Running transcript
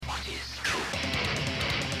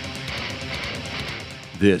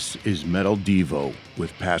This is Metal Devo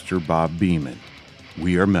with Pastor Bob Beeman.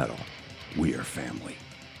 We are metal. We are family.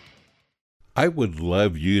 I would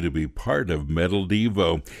love you to be part of Metal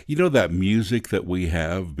Devo. You know that music that we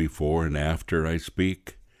have before and after I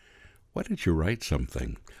speak? Why don't you write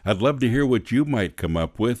something? I'd love to hear what you might come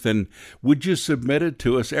up with, and would you submit it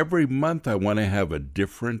to us? Every month I want to have a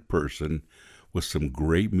different person with some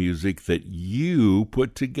great music that you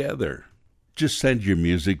put together. Just send your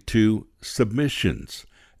music to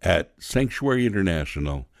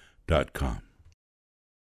submissions@sanctuaryinternational.com.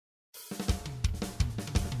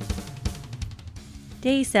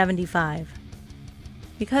 Day 75.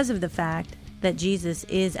 Because of the fact that Jesus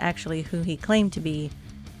is actually who he claimed to be,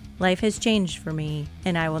 life has changed for me,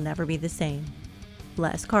 and I will never be the same.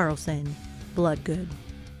 Les Carlson, Bloodgood.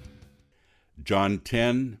 John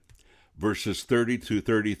 10, verses 30 through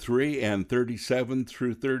 33 and 37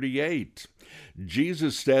 through 38.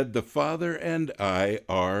 Jesus said, "The Father and I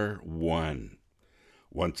are one."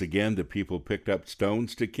 Once again, the people picked up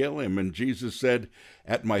stones to kill him, and Jesus said,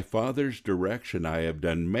 "At my Father's direction I have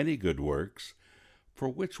done many good works. For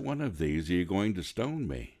which one of these are you going to stone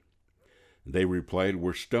me?" They replied,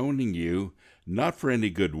 "We're stoning you, not for any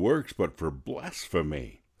good works, but for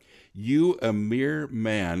blasphemy. You, a mere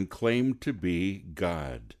man, claim to be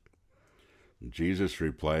God." Jesus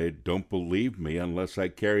replied, "Don't believe me unless I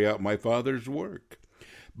carry out my Father's work.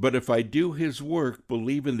 But if I do his work,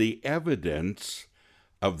 believe in the evidence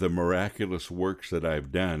of the miraculous works that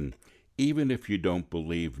I've done, even if you don't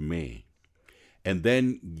believe me. And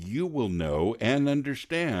then you will know and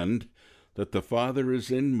understand that the Father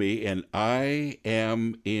is in me and I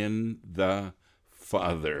am in the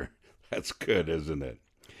Father." That's good, isn't it?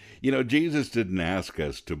 You know, Jesus didn't ask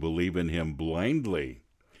us to believe in him blindly.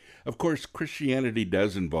 Of course, Christianity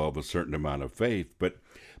does involve a certain amount of faith, but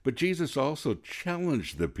Jesus also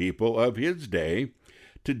challenged the people of his day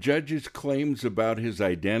to judge his claims about his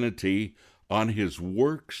identity on his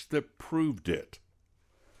works that proved it.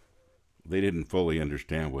 They didn't fully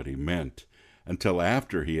understand what he meant until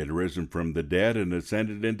after he had risen from the dead and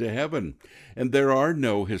ascended into heaven. And there are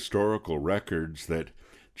no historical records that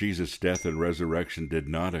Jesus' death and resurrection did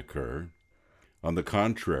not occur. On the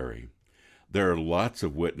contrary, there are lots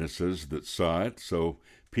of witnesses that saw it, so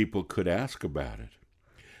people could ask about it.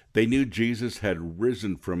 They knew Jesus had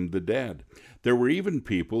risen from the dead. There were even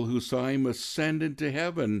people who saw him ascend into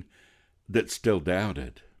heaven that still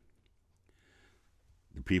doubted.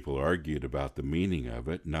 The people argued about the meaning of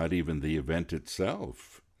it, not even the event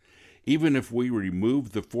itself. Even if we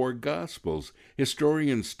remove the four Gospels,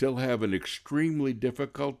 historians still have an extremely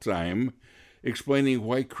difficult time explaining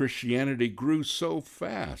why Christianity grew so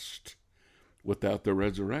fast without the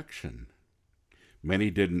resurrection.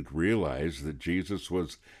 Many didn't realize that Jesus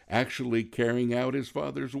was actually carrying out his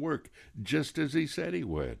Father's work, just as he said he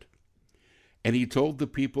would. And he told the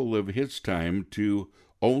people of his time to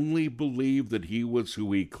only believe that he was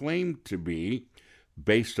who he claimed to be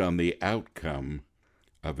based on the outcome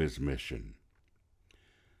of his mission.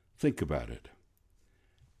 Think about it.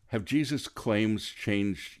 Have Jesus' claims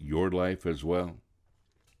changed your life as well?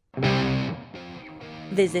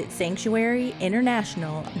 Visit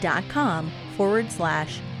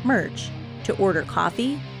sanctuaryinternational.com/merch to order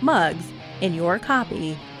coffee, mugs, and your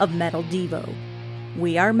copy of Metal Devo.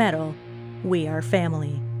 We are metal. We are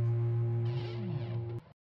family.